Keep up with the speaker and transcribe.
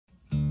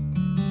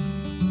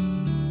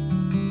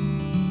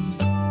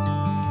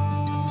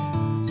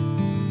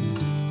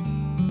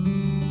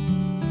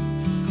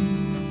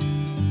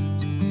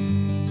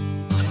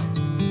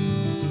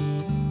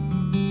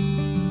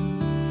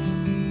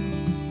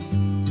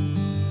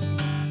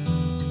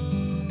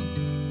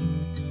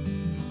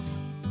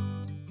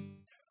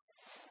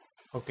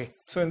Okay,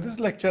 so in this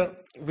lecture,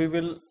 we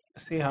will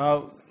see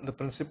how the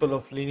principle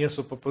of linear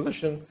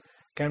superposition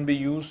can be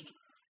used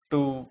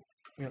to,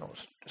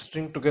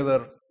 string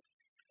together,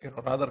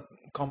 rather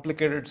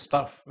complicated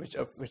stuff which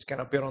can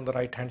appear on the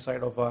right hand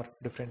side of our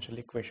differential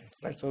equation,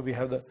 right? So we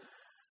have the,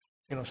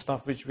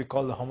 stuff which we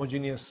call the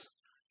homogeneous,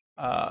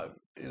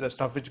 the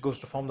stuff which goes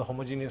to form the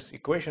homogeneous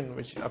equation,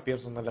 which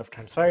appears on the left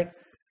hand side,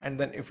 and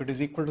then if it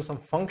is equal to some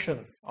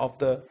function of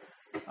the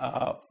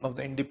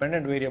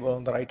independent variable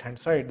on the right hand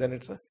side, then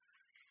it's an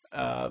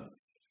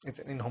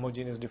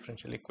inhomogeneous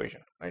differential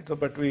equation, right? So,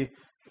 but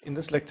in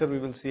this lecture we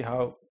will see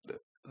how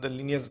the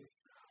linear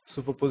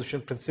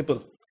superposition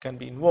principle can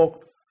be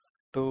invoked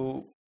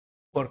to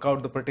work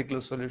out the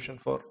particular solution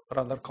for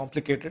rather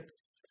complicated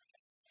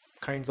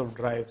kinds of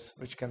drives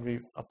which can be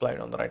applied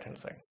on the right hand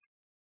side.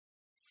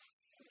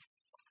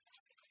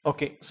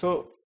 Okay,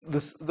 so the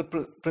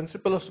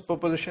principle of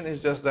superposition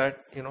is just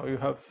that you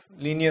have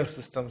linear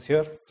systems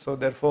here, so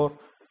therefore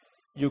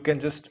you can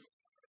just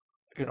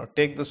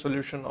take the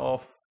solution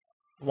of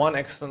one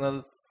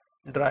external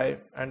drive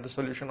and the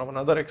solution of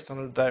another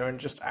external drive and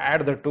just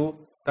add the two.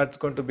 That's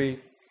going to be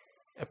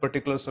a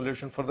particular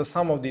solution for the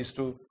sum of these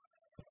two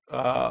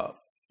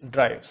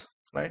drives,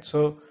 right?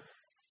 So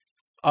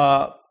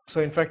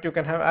in fact you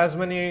can have as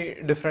many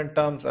different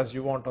terms as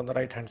you want on the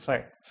right hand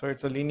side. So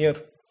it's a linear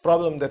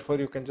problem, therefore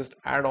you can just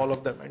add all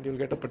of them and you'll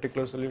get a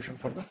particular solution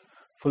for the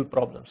full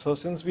problem. So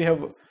since we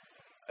have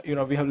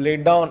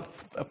laid down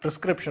a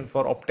prescription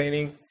for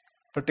obtaining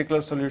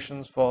particular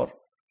solutions for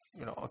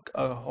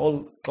a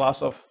whole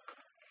class of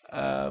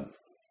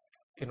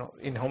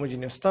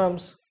inhomogeneous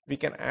terms, we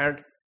can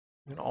add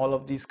all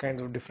of these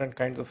kinds of different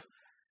kinds of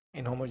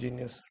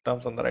inhomogeneous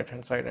terms on the right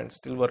hand side and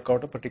still work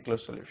out a particular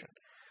solution,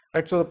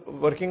 right? So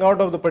working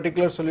out of the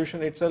particular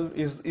solution itself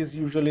is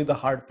usually the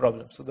hard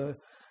problem. So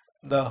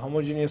the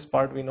homogeneous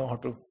part we know how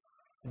to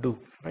do,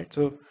 right?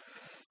 So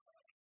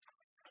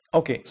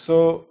okay,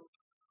 so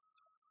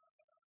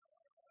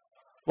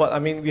well, I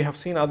mean, we have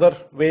seen other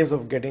ways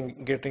of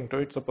getting to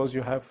it. Suppose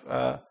you have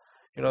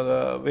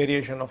the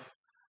variation of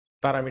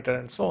parameter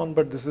and so on,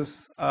 but this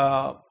is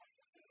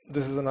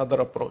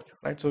another approach,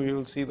 right? So you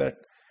will see that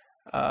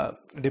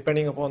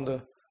depending upon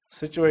the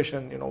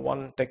situation,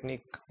 one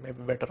technique may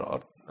be better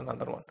or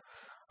another one.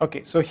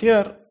 Okay, so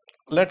here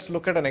let's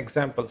look at an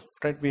example,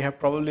 right? We have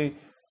probably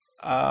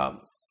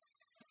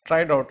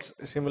tried out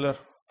similar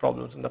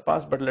problems in the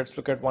past, but let's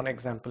look at one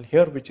example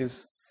here, which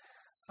is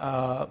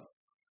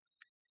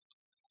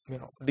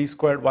d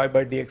squared y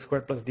by dx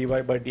squared plus dy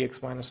by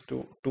dx minus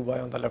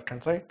 2y on the left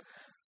hand side,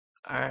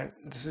 and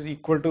this is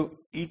equal to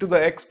e to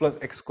the x plus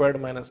x squared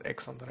minus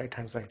x on the right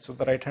hand side. So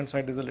the right hand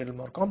side is a little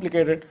more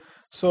complicated.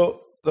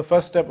 So the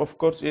first step, of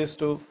course, is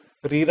to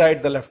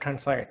rewrite the left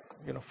hand side,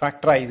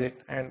 factorize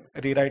it and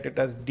rewrite it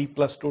as d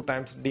plus 2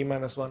 times d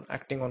minus 1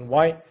 acting on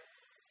y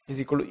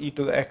is equal to e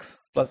to the x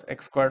plus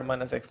x squared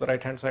minus x. The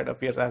right hand side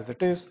appears as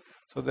it is.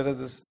 So there is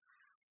this,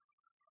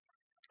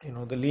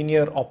 the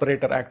linear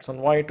operator acts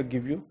on y to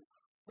give you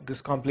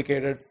this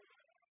complicated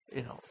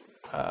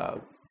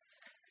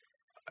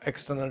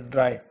external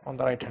drive on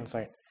the right hand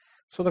side.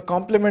 So the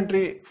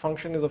complementary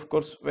function is of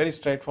course very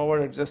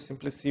straightforward. It's just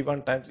simply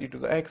c1 times e to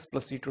the x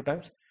plus c2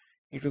 times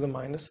e to the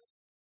minus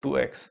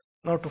 2x.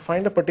 Now to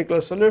find a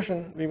particular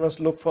solution, we must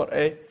look for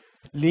a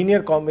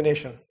linear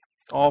combination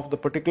of the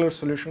particular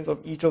solutions of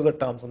each of the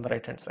terms on the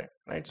right hand side,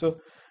 right?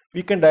 So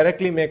we can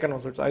directly make an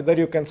answer. So either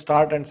you can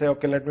start and say,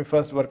 okay, let me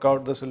first work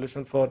out the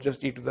solution for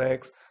just e to the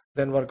x,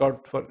 then work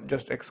out for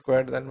just x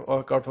squared, then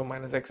work out for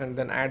minus x, and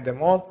then add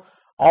them all.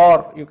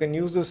 Or you can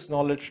use this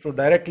knowledge to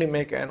directly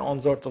make an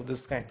ansatz of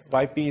this kind.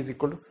 Yp is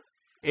equal to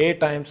a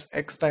times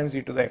x times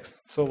e to the x.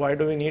 So why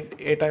do we need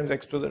a times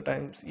x to the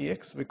times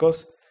ex?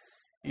 Because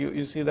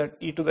you see that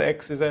e to the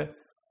x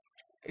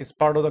is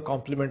part of the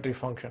complementary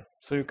function.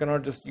 So you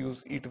cannot just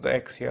use e to the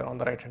x here on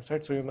the right hand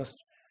side. So you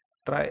must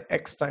try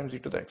x times e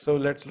to the x. So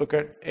let's look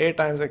at a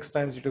times x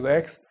times e to the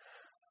x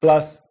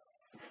plus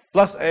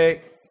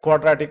a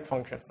quadratic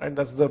function, right?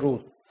 That's the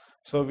rule.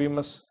 So we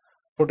must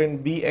put in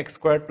bx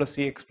squared plus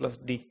cx plus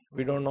d.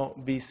 We don't know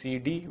b, c,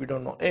 d. We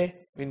don't know a.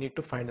 We need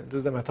to find it. This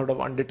is the method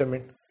of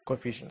undetermined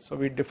coefficients. So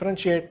we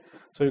differentiate.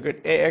 So you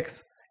get a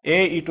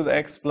e to the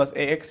x plus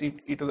ax e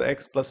to the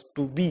x plus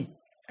 2b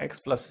x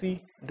plus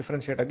c.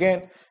 Differentiate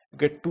again. You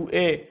get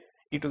 2a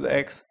e to the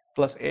x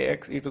plus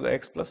ax e to the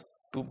x plus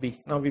 2b.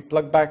 Now we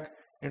plug back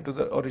into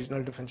the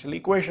original differential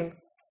equation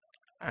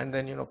and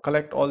then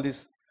collect all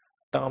these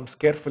terms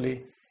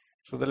carefully.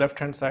 So the left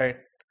hand side,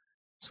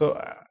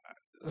 so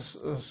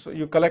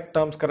you collect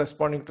terms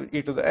corresponding to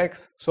e to the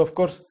x. So of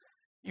course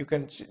you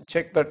can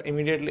check that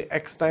immediately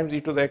x times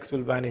e to the x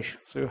will vanish.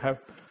 So you have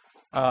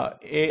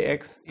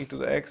ax e to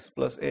the x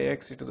plus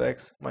ax e to the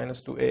x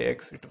minus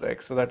 2ax e to the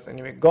x. So that's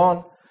anyway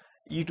gone.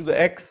 E to the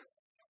x,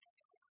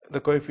 the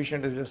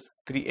coefficient is just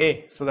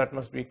 3a, so that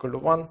must be equal to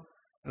 1,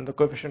 and the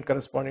coefficient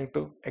corresponding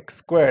to x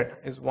squared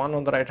is 1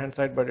 on the right hand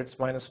side, but it's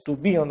minus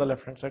 2b on the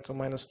left hand side, so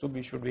minus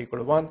 2b should be equal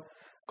to 1.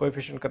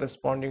 Coefficient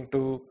corresponding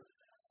to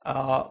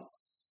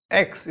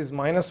x is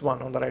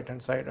 -1 on the right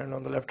hand side, and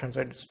on the left hand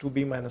side it's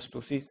 2b minus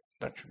 2c.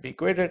 That should be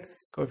equated.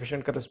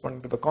 Coefficient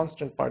corresponding to the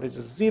constant part is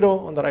just 0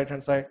 on the right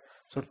hand side.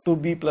 So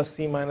 2b plus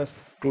c minus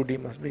 2d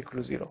must be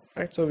equal to 0,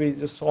 right? So we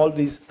just solve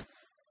these,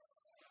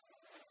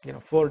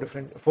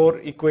 four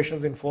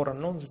equations in 4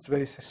 unknowns. It's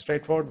very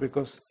straightforward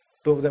because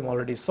 2 of them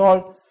already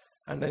solved,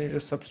 and then you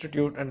just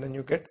substitute, and then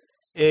you get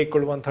a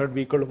equal to 1/3,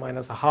 b equal to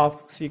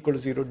 -1/2, c equal to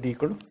 0, d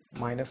equal to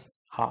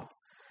 -1/2,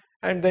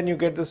 and then you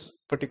get this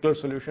particular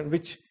solution,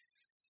 which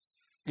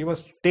you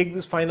must take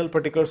this final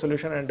particular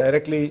solution and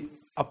directly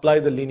apply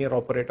the linear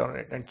operator on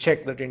it and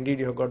check that indeed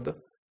you have got the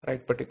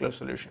right particular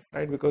solution,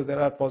 right? Because there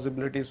are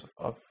possibilities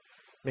of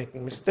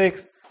making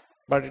mistakes,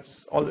 but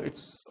it's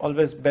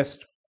always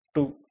best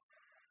to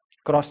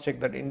cross check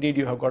that indeed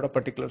you have got a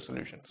particular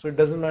solution. So it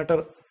doesn't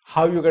matter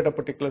how you get a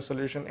particular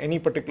solution, any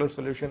particular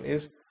solution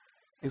is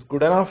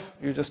good enough.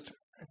 You just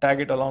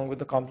tag it along with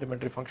the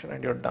complementary function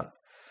and you're done.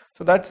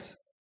 So that's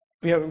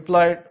we have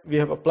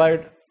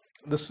applied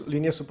this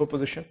linear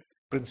superposition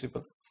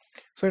principle.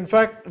 So in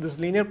fact, this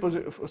linear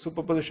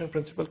superposition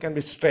principle can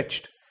be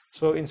stretched.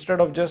 So instead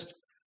of just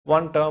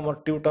one term or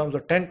two terms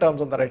or 10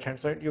 terms on the right hand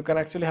side, you can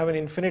actually have an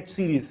infinite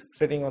series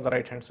sitting on the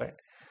right hand side.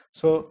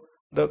 So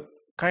the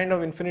kind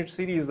of infinite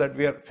series that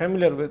we are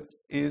familiar with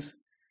is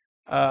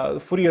the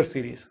Fourier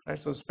series, right?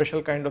 So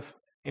special kind of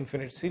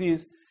infinite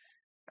series.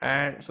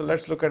 And so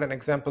let's look at an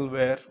example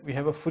where we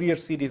have a Fourier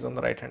series on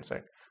the right hand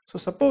side. So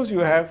suppose you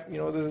have,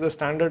 this is the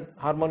standard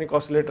harmonic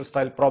oscillator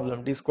style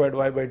problem, d squared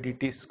y by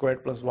dt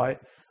squared plus y,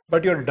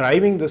 but you're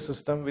driving the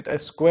system with a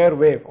square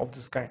wave of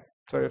this kind.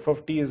 So f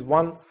of t is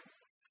 1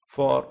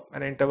 for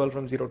an interval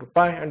from 0 to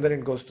pi, and then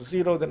it goes to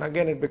 0, then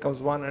again it becomes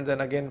 1, and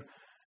then again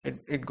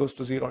it goes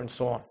to 0, and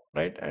so on,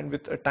 right? And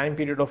with a time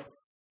period of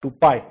 2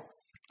 pi.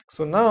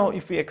 So now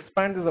if we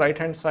expand this right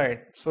hand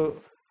side,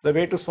 so the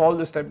way to solve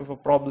this type of a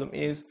problem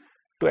is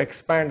to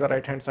expand the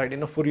right hand side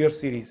in a Fourier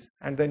series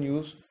and then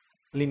use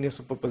linear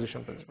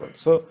superposition principle.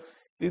 So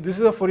this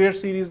is a Fourier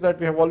series that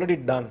we have already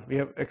done, we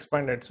have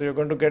expanded. So you're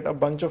going to get a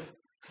bunch of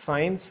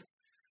sines,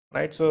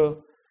 right?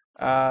 So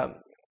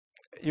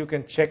you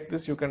can check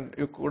this, you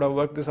could have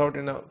worked this out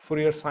in a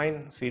Fourier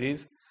sine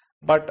series,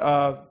 but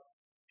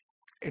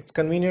it's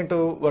convenient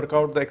to work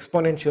out the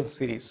exponential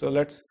series. So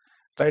let's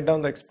write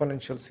down the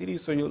exponential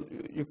series. So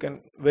you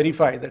can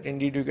verify that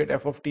indeed you get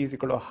f of t is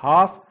equal to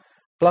half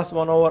plus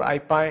 1 over I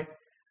pi.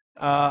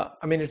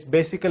 It's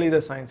basically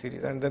the sine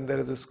series, and then there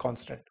is this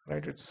constant,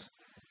 right? It's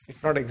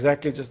not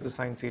exactly just the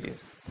sine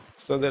series.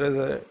 So there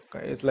is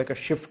it's like a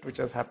shift which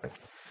has happened.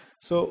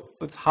 So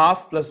it's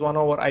half plus 1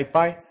 over I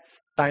pi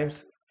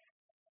times,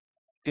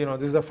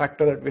 this is a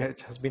factor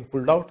that has been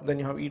pulled out. Then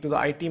you have e to the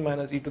it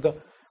minus e to the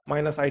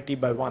minus it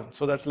by 1.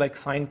 So that's like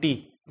sine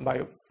t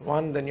by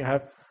 1. Then you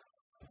have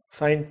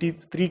sine t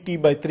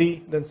 3t by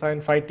 3, then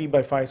sine 5t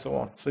by 5, so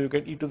on. So you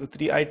get e to the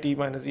 3it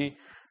minus e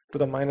to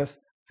the minus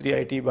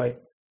 3it by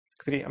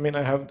 3.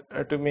 I have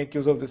to make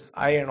use of this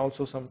I, and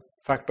also some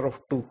factor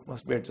of 2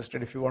 must be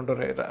adjusted if you want to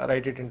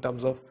write it in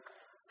terms of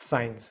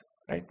sines,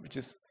 right, which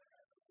is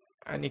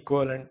an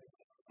equivalent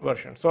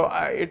version. So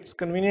it's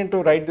convenient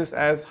to write this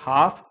as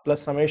half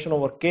plus summation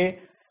over k,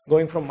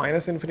 going from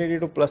minus infinity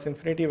to plus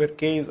infinity, where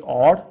k is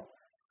odd,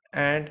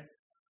 and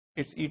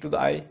it's e to the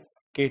I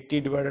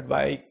kt divided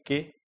by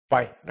k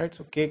pi, right?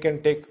 So k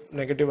can take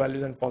negative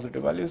values and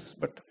positive values,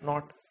 but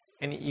not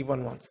any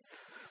even ones.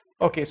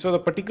 Okay, so the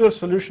particular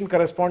solution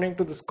corresponding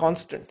to this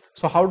constant.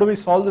 So how do we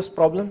solve this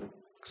problem?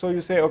 So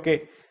you say,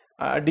 okay,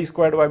 d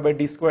squared y by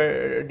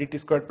dt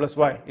squared plus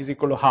y is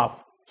equal to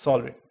half.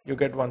 Solve it. You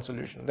get one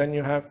solution. Then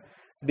you have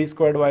d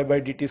squared y by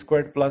dt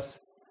squared plus,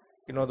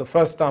 the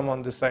first term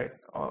on this side,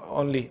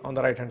 only on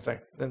the right hand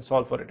side. Then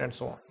solve for it, and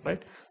so on,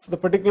 right? So the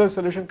particular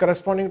solution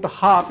corresponding to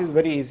half is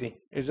very easy.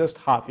 It's just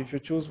half. If you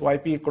choose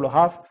yp equal to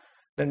half,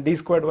 then d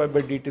squared y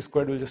by dt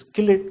squared will just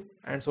kill it,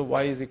 and so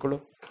y is equal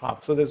to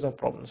half. So there's no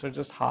problem. So it's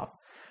just half.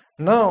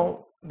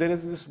 Now there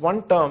is this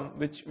one term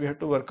which we have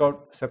to work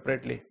out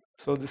separately.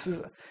 So this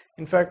is,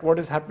 in fact, what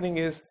is happening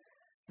is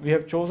we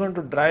have chosen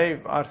to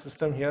drive our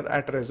system here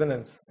at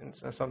resonance in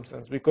some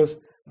sense, because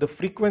the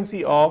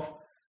frequency of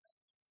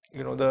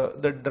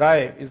the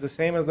drive is the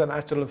same as the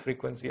natural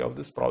frequency of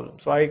this problem.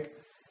 So I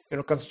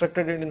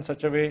constructed it in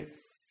such a way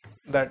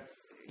that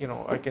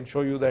I can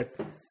show you that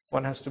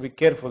one has to be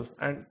careful,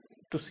 and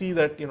to see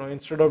that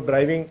instead of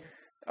driving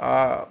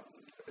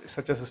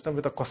such a system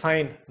with a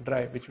cosine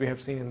drive, which we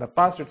have seen in the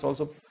past, it's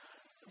also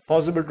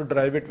possible to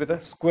drive it with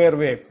a square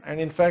wave. And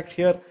in fact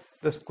here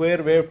the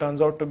square wave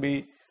turns out to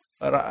be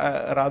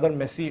a rather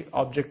messy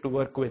object to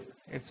work with.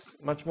 It's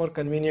much more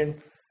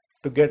convenient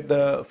to get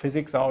the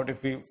physics out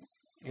if we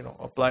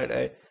applied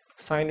a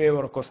sine wave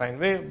or a cosine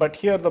wave. But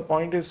here the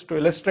point is to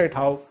illustrate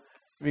how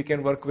we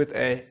can work with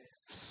a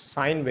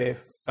sine wave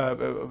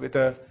with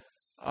a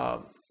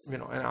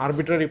an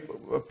arbitrary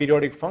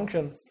periodic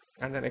function,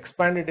 and then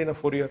expand it in a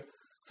Fourier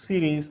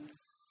series,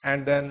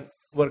 and then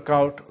work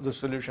out the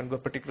solution, the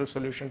particular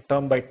solution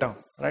term by term,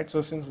 right?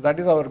 So since that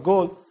is our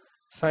goal,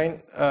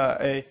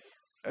 a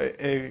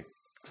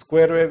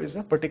square wave is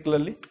a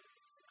particularly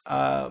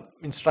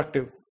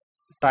instructive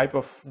type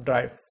of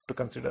drive to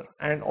consider,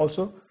 and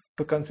also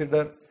to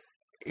consider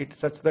it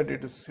such that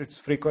its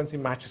frequency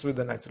matches with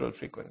the natural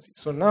frequency.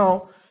 So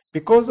now,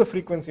 because the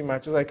frequency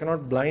matches, I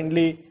cannot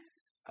blindly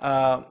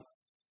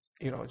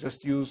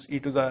just use e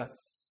to the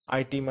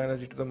it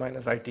minus e to the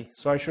minus it.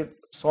 So I should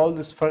solve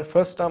this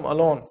first term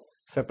alone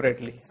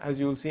separately. As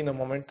you will see in a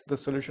moment, the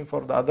solution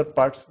for the other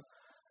parts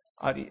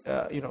are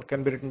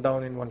can be written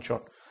down in one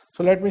shot.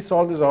 So let me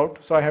solve this out.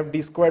 So I have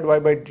d squared y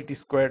by dt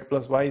squared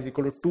plus y is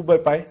equal to 2 by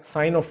pi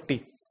sine of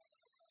t.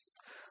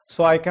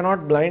 So I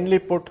cannot blindly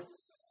put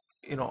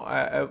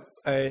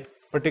a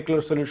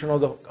particular solution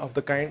of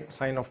the kind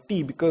sine of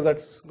t, because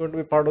that's going to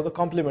be part of the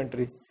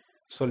complementary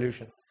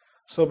solution.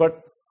 So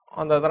but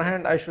on the other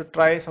hand, I should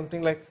try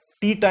something like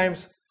t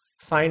times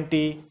sine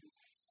t,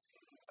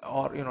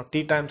 or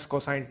t times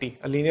cosine t,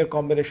 a linear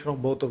combination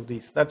of both of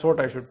these. That's what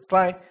I should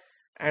try.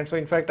 And so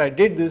in fact I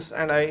did this,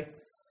 and I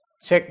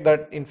checked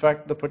that in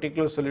fact the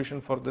particular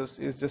solution for this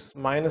is just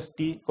minus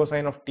t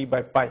cosine of t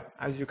by pi,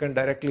 as you can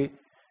directly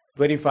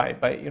verify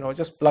by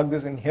just plug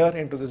this in here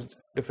into this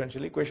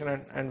differential equation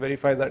and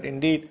verify that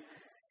indeed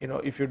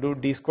if you do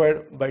d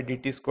squared by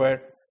dt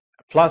squared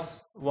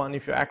plus 1,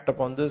 if you act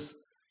upon this,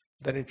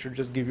 then it should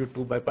just give you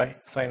 2 by pi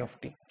sine of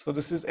t. So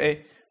this is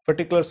a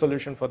particular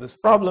solution for this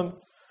problem.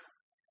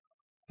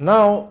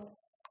 Now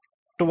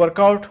to work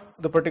out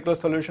the particular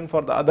solution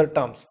for the other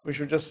terms, we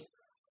should just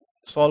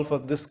solve for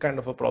this kind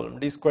of a problem.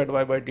 D squared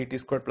y by dt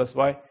squared plus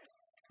y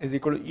is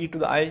equal to e to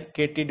the I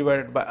kt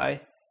divided by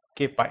I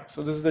k pi.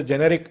 So this is the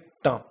generic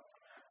term.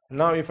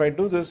 Now if I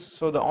do this,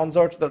 so the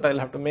onsorts that I'll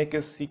have to make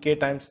is ck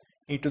times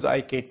e to the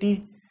I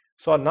kt.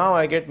 So now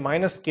I get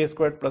minus k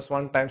squared plus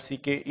 1 times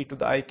ck e to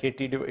the I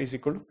kt is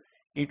equal to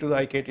e to the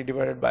I kt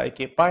divided by I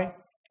k pi.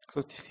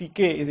 So ck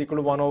is equal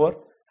to 1 over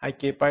I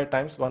k pi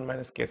times 1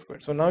 minus k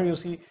squared. So now you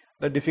see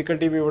the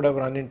difficulty we would have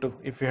run into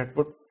if we had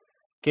put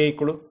k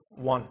equal to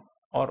 1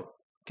 or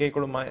k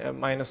equal to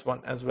minus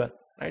 1 as well,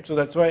 right? So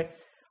that's why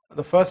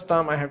the first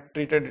term I have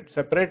treated it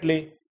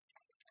separately,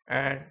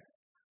 and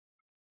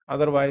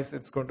otherwise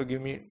it's going to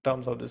give me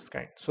terms of this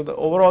kind. So the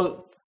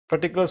overall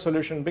particular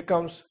solution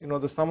becomes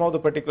the sum of the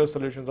particular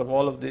solutions of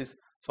all of these.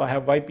 So I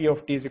have yp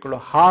of t is equal to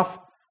half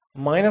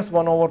minus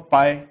 1 over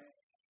pi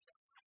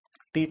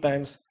t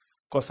times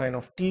cosine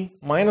of t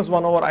minus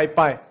 1 over I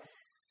pi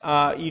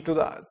e to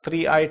the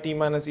 3it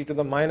minus e to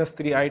the minus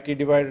 3it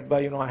divided by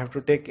I have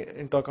to take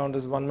into account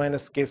this 1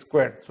 minus k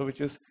squared, so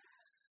which is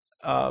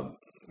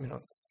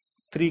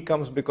 3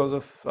 comes because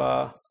of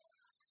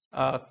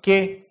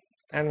k,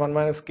 and 1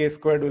 minus k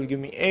squared will give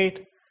me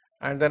 8,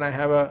 and then I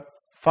have a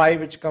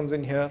 5 which comes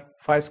in here,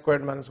 5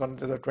 squared minus 1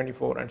 is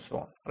 24, and so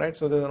on, right?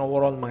 So there's an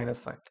overall minus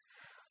sign.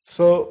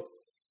 So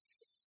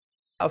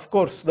of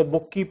course the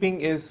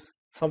bookkeeping is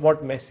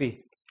somewhat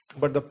messy,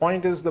 but the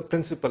point is the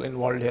principle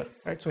involved here,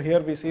 right? So here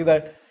we see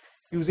that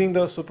using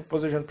the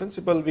superposition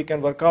principle, we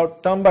can work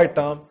out term by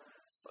term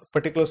a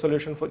particular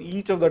solution for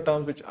each of the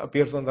terms which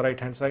appears on the right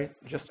hand side,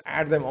 just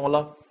add them all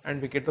up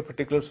and we get the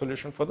particular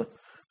solution for the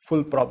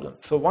full problem.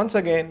 So once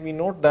again we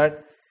note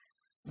that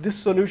this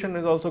solution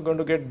is also going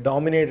to get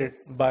dominated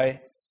by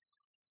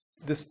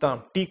this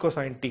term t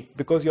cosine t,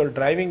 because you're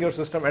driving your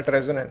system at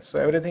resonance. So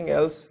everything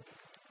else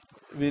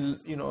will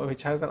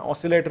which has an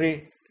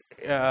oscillatory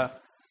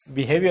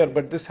behavior,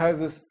 but this has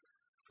this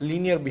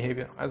linear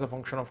behavior as a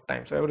function of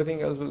time. So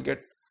everything else will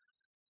get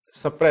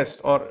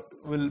suppressed or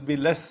will be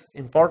less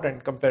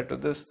important compared to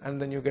this,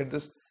 and then you get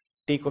this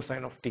t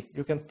cosine of t.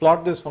 You can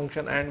plot this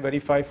function and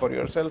verify for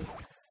yourself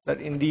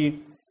that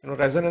indeed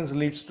resonance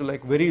leads to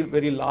like very,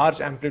 very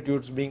large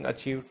amplitudes being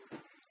achieved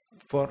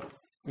for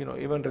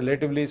even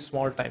relatively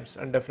small times,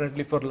 and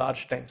definitely for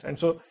large times. And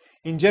so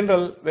in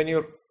general, when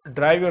you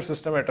drive your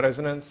system at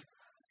resonance,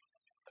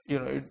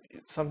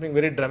 something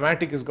very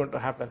dramatic is going to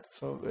happen.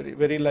 So very,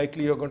 very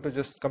likely you're going to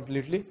just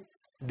completely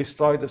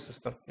destroy the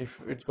system if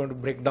it's going to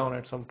break down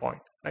at some point,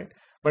 right?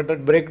 But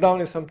that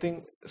breakdown is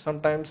something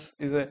sometimes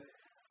is a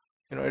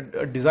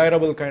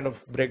desirable kind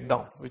of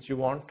breakdown which you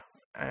want.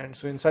 And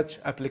so in such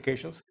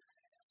applications,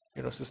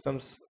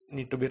 systems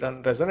need to be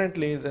run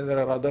resonantly. Then there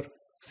are other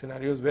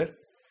scenarios where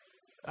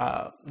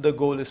the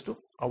goal is to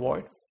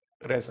avoid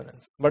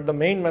resonance. But the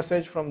main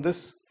message from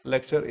this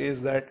lecture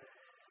is that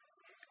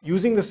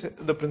using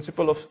the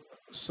principle of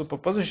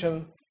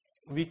superposition,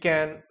 we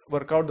can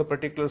work out the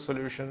particular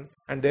solution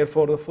and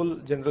therefore the full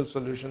general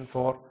solution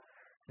for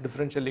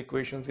differential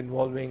equations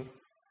involving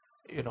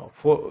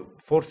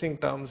forcing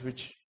terms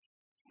which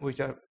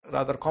are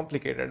rather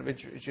complicated,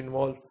 which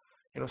involve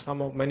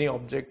sum of many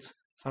objects.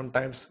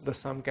 Sometimes the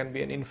sum can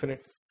be an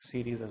infinite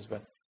series as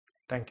well.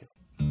 Thank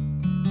you.